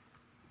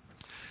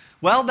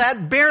 Well,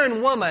 that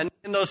barren woman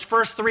in those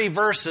first three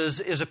verses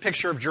is a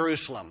picture of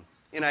Jerusalem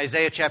in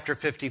Isaiah chapter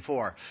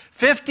 54.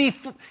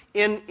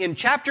 In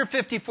chapter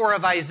 54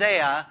 of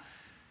Isaiah,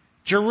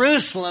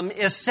 Jerusalem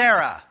is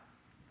Sarah.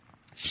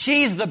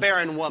 She's the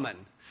barren woman.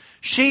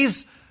 She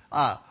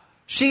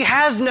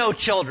has no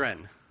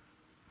children.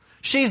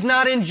 She's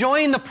not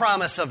enjoying the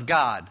promise of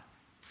God.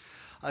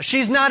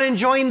 She's not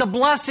enjoying the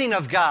blessing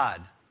of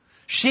God.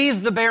 She's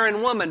the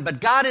barren woman. But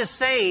God is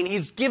saying,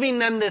 He's giving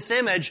them this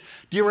image.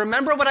 Do you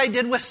remember what I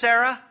did with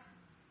Sarah?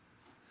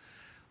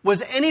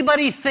 Was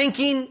anybody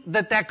thinking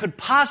that that could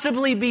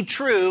possibly be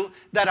true,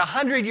 that a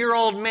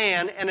 100-year-old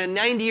man and a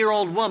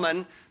 90-year-old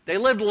woman, they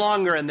lived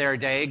longer in their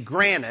day,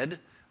 granted,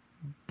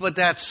 but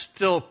that's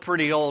still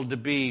pretty old to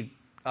be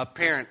a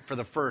parent for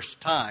the first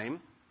time.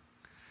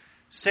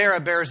 Sarah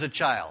bears a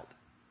child.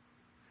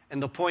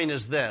 And the point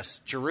is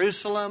this: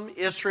 Jerusalem,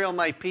 Israel,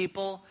 my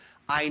people,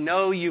 I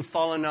know you've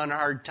fallen on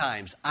hard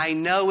times. I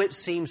know it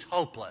seems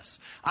hopeless.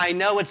 I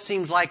know it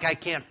seems like I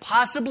can't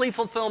possibly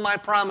fulfill my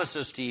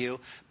promises to you,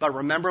 but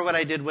remember what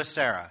I did with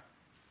Sarah.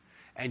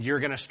 And you're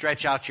going to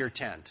stretch out your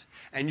tent.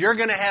 And you're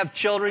going to have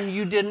children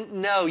you didn't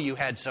know you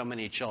had so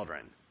many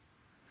children.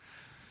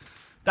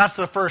 That's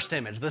the first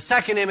image. The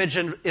second image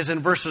is in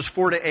verses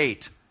 4 to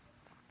 8.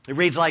 It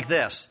reads like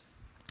this: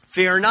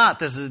 Fear not,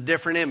 this is a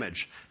different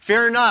image.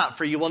 Fear not,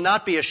 for you will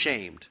not be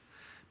ashamed.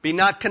 Be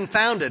not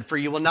confounded, for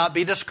you will not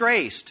be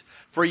disgraced.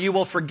 For you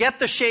will forget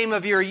the shame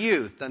of your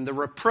youth, and the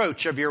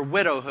reproach of your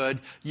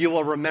widowhood you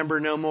will remember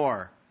no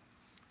more.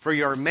 For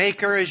your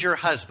Maker is your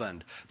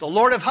husband. The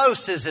Lord of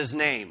hosts is his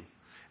name.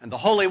 And the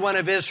Holy One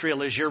of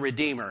Israel is your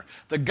Redeemer.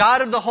 The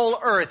God of the whole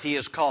earth he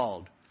is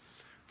called.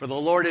 For the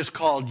Lord has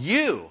called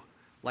you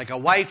like a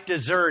wife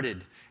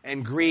deserted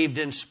and grieved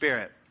in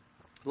spirit.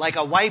 Like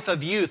a wife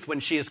of youth when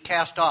she is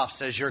cast off,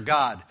 says your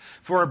God.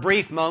 For a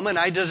brief moment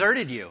I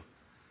deserted you.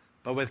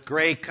 But with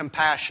great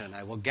compassion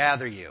I will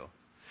gather you.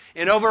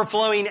 In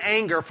overflowing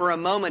anger for a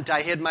moment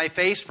I hid my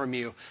face from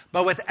you.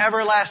 But with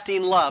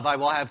everlasting love I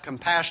will have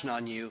compassion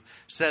on you,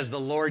 says the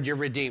Lord your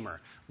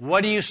Redeemer.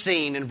 What are you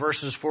seeing in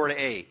verses 4 to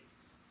 8?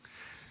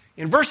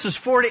 In verses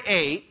 4 to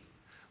 8,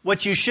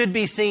 what you should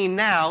be seeing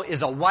now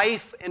is a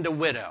wife and a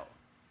widow.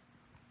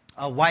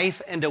 A wife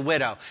and a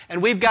widow.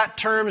 And we've got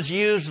terms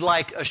used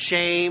like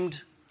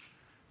ashamed,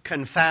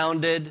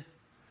 confounded,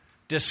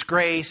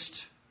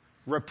 disgraced,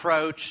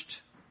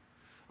 reproached.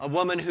 A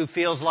woman who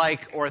feels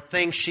like or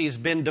thinks she's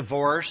been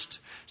divorced.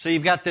 So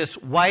you've got this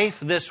wife,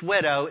 this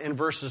widow in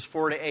verses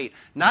 4 to 8.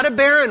 Not a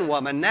barren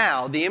woman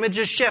now. The image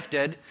is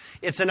shifted.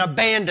 It's an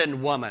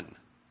abandoned woman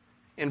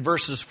in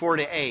verses 4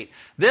 to 8.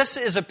 This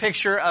is a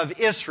picture of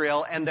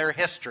Israel and their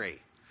history.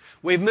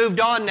 We've moved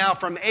on now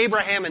from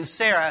Abraham and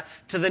Sarah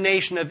to the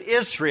nation of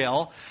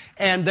Israel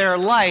and their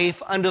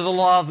life under the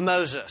law of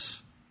Moses.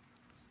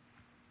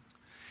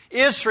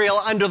 Israel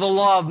under the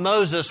law of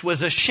Moses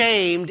was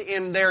ashamed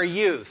in their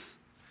youth.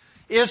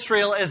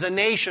 Israel as a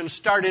nation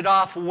started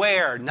off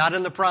where? Not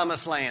in the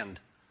promised land.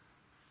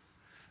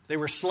 They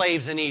were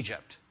slaves in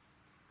Egypt.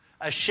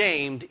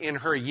 Ashamed in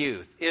her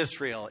youth.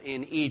 Israel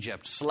in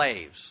Egypt,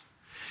 slaves.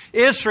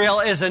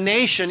 Israel as a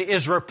nation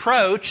is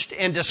reproached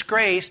and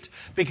disgraced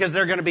because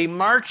they're going to be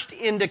marched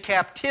into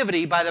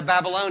captivity by the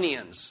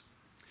Babylonians.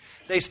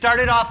 They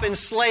started off in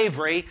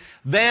slavery.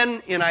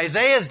 Then in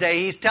Isaiah's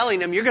day, he's telling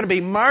them, you're going to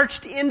be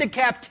marched into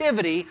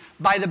captivity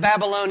by the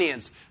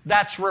Babylonians.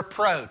 That's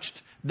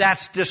reproached.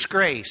 That's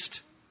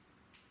disgraced.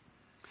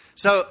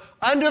 So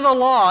under the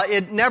law,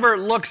 it never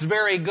looks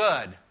very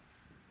good.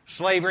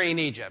 Slavery in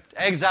Egypt,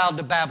 exiled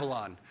to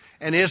Babylon.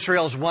 And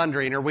Israel's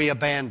wondering, are we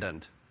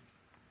abandoned?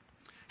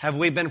 Have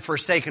we been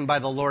forsaken by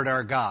the Lord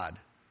our God?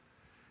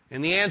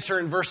 And the answer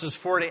in verses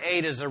 4 to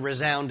 8 is a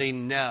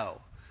resounding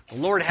no. The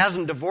Lord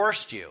hasn't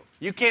divorced you.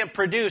 You can't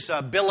produce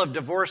a bill of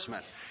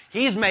divorcement.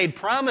 He's made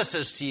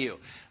promises to you.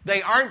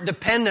 They aren't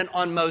dependent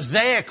on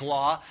Mosaic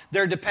law.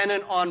 They're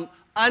dependent on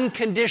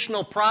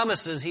unconditional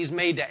promises He's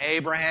made to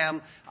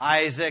Abraham,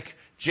 Isaac,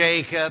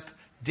 Jacob,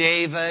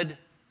 David.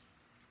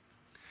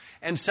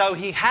 And so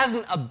He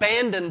hasn't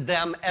abandoned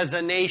them as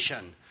a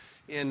nation.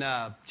 In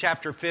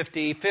chapter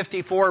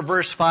 54,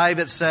 verse 5,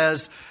 it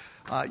says,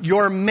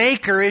 your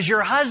Maker is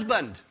your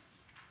husband.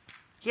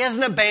 He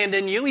hasn't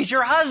abandoned you. He's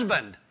your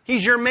husband.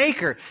 He's your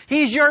Maker.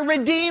 He's your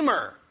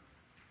Redeemer.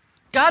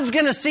 God's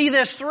going to see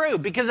this through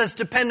because it's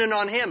dependent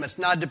on Him. It's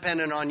not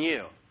dependent on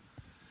you.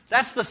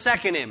 That's the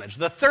second image.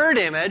 The third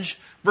image,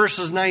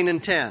 verses 9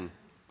 and 10.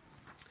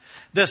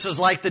 This is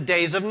like the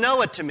days of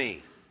Noah to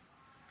me.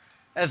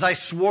 As I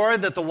swore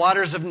that the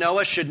waters of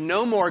Noah should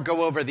no more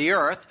go over the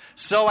earth,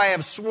 so I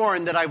have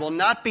sworn that I will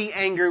not be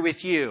angry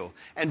with you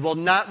and will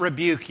not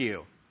rebuke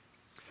you.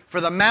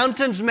 For the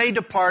mountains may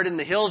depart and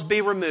the hills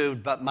be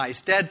removed, but my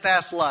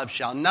steadfast love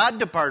shall not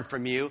depart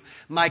from you.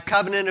 My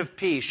covenant of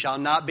peace shall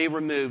not be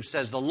removed,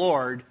 says the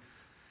Lord,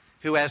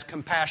 who has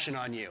compassion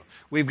on you.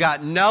 We've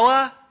got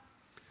Noah,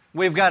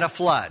 we've got a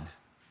flood.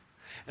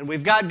 And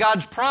we've got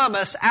God's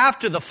promise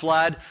after the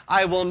flood,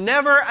 I will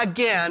never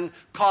again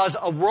cause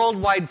a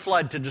worldwide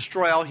flood to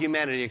destroy all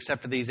humanity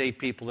except for these 8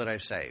 people that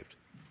I've saved.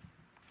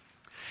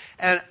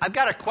 And I've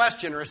got a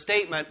question or a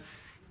statement.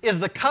 Is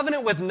the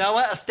covenant with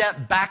Noah a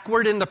step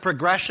backward in the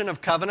progression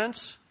of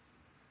covenants?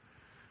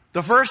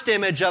 The first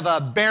image of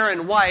a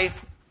barren wife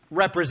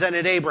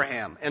represented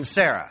Abraham and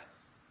Sarah.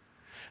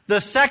 The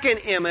second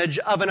image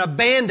of an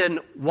abandoned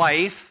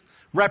wife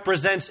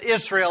represents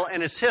Israel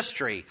and its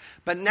history.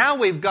 But now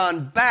we've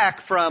gone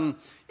back from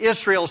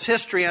Israel's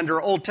history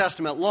under Old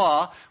Testament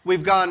law.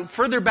 We've gone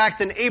further back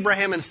than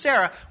Abraham and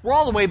Sarah. We're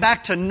all the way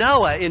back to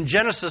Noah in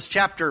Genesis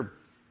chapter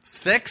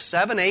 6,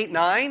 7, 8,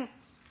 9.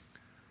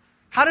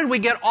 How did we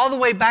get all the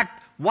way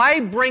back? Why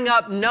bring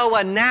up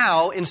Noah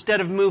now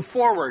instead of move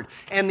forward?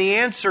 And the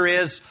answer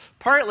is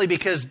partly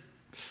because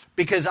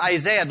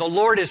Isaiah, the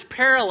Lord is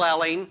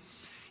paralleling.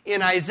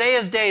 In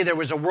Isaiah's day, there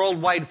was a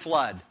worldwide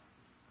flood.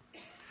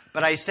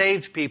 But I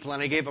saved people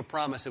and I gave a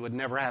promise it would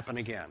never happen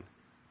again.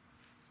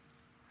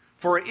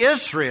 For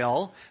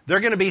Israel, they're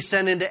going to be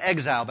sent into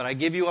exile, but I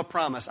give you a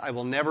promise. I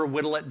will never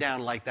whittle it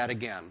down like that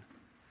again.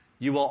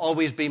 You will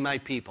always be my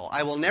people.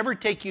 I will never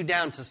take you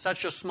down to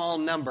such a small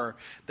number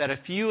that a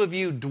few of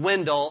you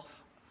dwindle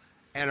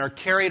and are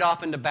carried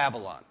off into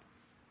Babylon.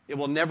 It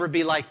will never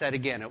be like that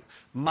again.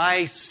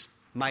 My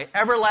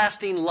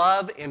everlasting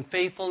love and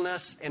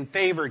faithfulness and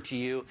favor to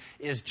you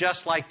is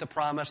just like the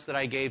promise that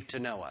I gave to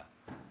Noah.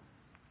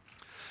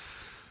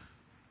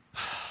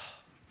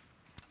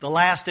 The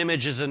last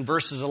image is in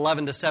verses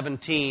 11 to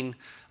 17.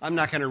 I'm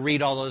not going to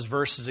read all those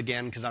verses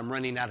again because I'm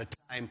running out of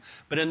time.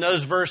 But in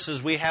those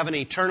verses, we have an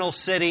eternal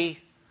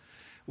city.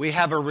 We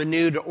have a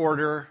renewed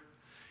order.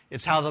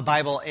 It's how the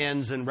Bible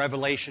ends in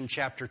Revelation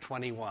chapter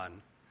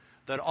 21.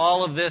 That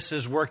all of this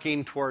is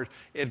working toward,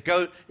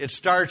 it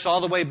starts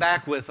all the way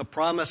back with a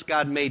promise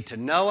God made to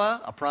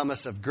Noah, a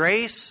promise of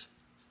grace.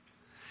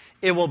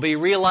 It will be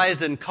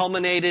realized and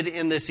culminated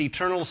in this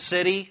eternal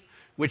city,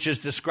 which is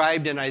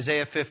described in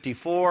Isaiah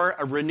 54,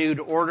 a renewed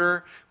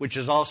order, which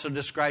is also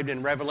described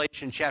in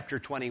Revelation chapter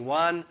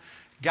 21.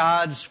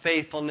 God's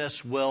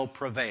faithfulness will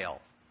prevail.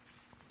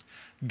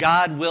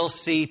 God will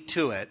see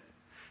to it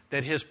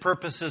that His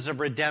purposes of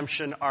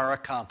redemption are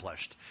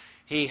accomplished.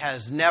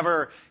 He's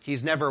never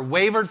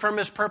wavered from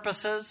His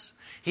purposes.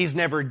 He's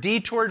never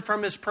detoured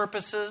from His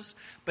purposes,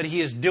 but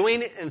He is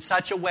doing it in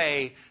such a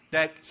way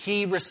that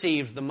He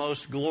receives the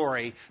most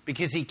glory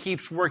because He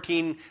keeps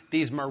working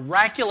these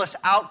miraculous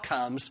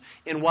outcomes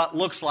in what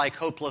looks like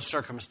hopeless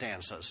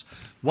circumstances.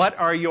 What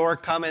are your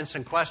comments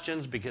and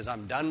questions? Because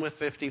I'm done with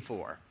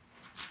 54.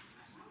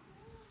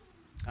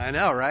 I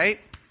know, right?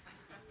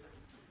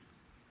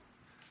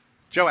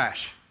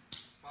 Joash.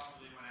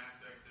 Possibly one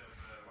aspect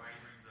of why he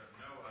brings up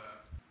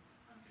Noah,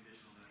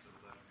 unconditionalness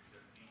of 11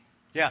 through 17.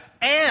 Yeah,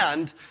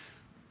 and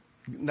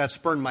that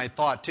spurred my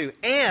thought too.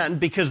 And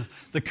because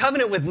the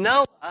covenant with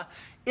Noah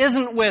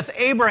isn't with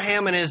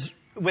Abraham and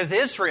with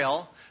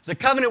Israel, the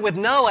covenant with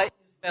Noah is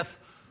with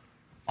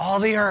all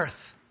the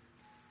earth.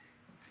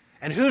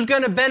 And who's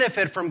going to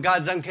benefit from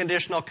God's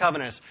unconditional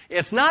covenants?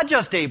 It's not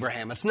just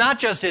Abraham. It's not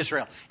just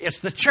Israel. It's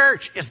the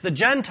church. It's the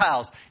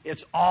Gentiles.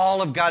 It's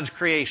all of God's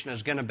creation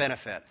is going to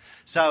benefit.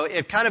 So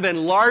it kind of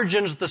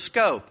enlarges the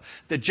scope.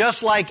 That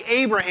just like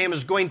Abraham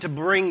is going to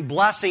bring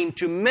blessing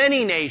to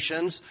many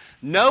nations,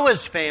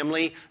 Noah's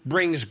family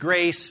brings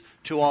grace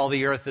to all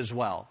the earth as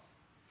well.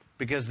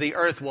 Because the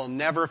earth will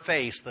never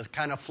face the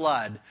kind of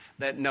flood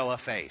that Noah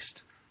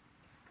faced.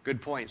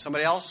 Good point.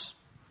 Somebody else?